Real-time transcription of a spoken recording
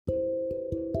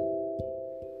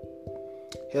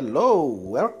Hello,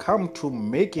 welcome to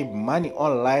Making Money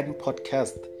Online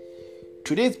podcast.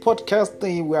 Today's podcast,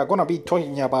 we are going to be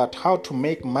talking about how to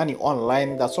make money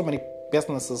online. There's so many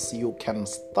businesses you can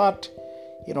start.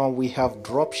 We have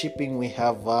drop shipping, we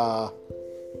have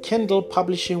Kindle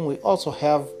publishing, we also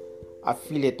have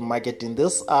affiliate marketing.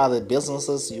 These are the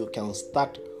businesses you can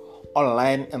start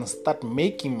online and start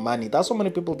making money. There's so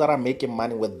many people that are making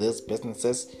money with these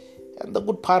businesses. And the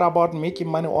good part about making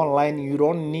money online, you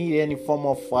don't need any form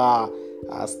of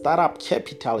startup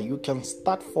capital. You can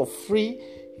start for free.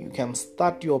 You can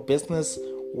start your business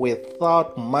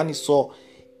without money. So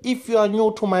if you are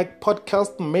new to my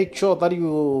podcast, make sure that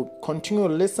you continue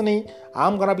listening.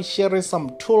 I'm going to be sharing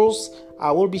some tools.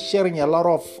 I will be sharing a lot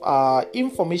of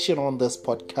information on this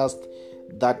podcast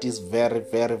that is very,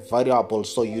 very valuable.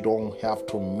 So you don't have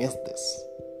to miss this.